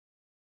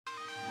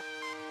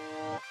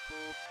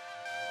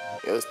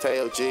It was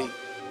TAOG,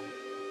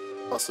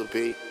 Hustle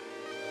B.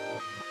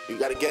 You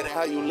gotta get it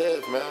how you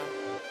live, man.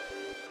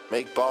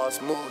 Make boss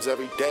moves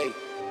every day.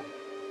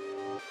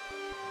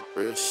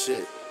 Real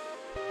shit,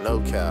 no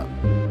cap.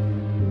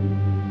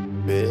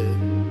 Yeah.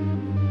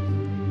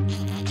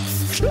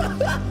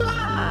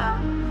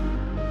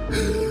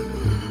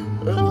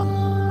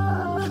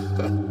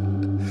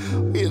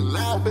 We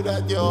laughing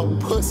at y'all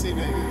pussy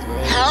niggas,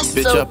 man.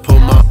 Bitch, I pull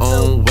my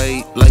own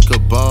weight like a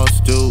boss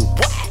do.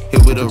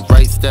 Hit with a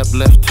right step,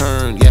 left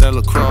turn, yeah, that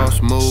lacrosse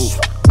move.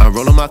 I'm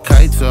rolling my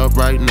kites up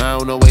right now,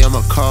 no way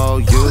I'ma call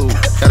you.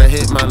 Gotta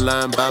hit my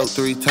line about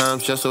 3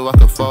 times just so I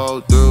can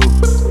fall through.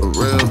 For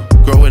real.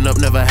 Growing up,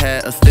 never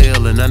had a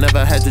steal, and I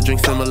never had to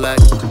drink Similac.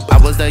 I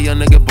was that young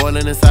nigga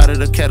boiling inside of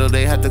the kettle,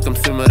 they had to come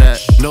simmer that.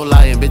 No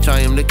lying, bitch,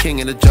 I am the king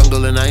in the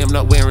jungle, and I am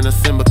not wearing a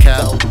Simba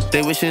cap.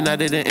 They wishing I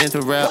didn't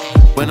enter rap,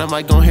 when am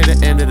I gon' hear the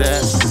end of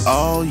that?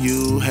 All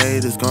you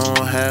haters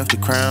gon' have to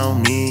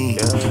crown me.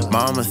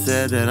 Mama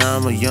said that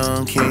I'm a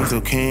young king,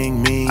 so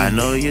king me. I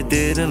know you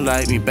didn't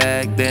like me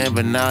back then,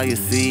 but now you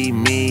see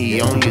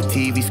me on your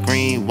TV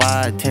screen,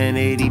 wide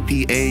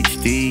 1080p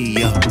HD.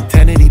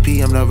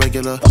 1080p, I'm not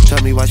regular.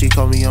 Tell me why she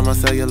called me on my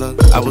cellular.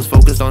 I was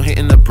focused on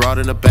hitting the broad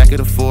in the back of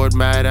the Ford.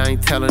 Mad, I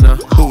ain't telling her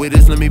who it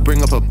is. Let me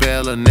bring up a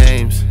bell of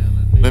names.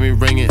 Let me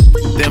ring it.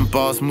 Them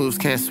boss moves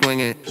can't swing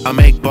it. I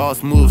make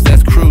boss moves,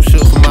 that's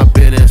crucial for my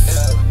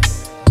business.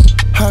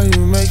 How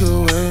you make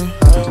a way?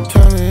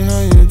 Tell me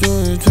how you do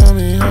it. Tell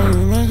me how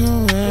you make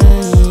a way.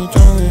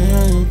 Tell me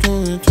how you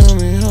do it. Tell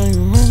me how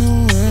you make a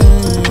way.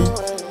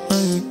 How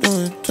you do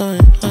it? Tell me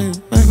how you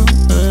make a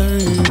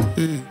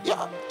way.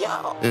 Yeah.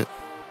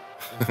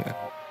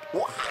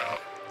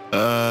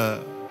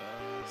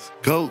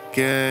 Goat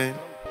gang,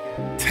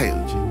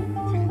 TAOG,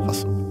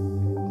 Hustle.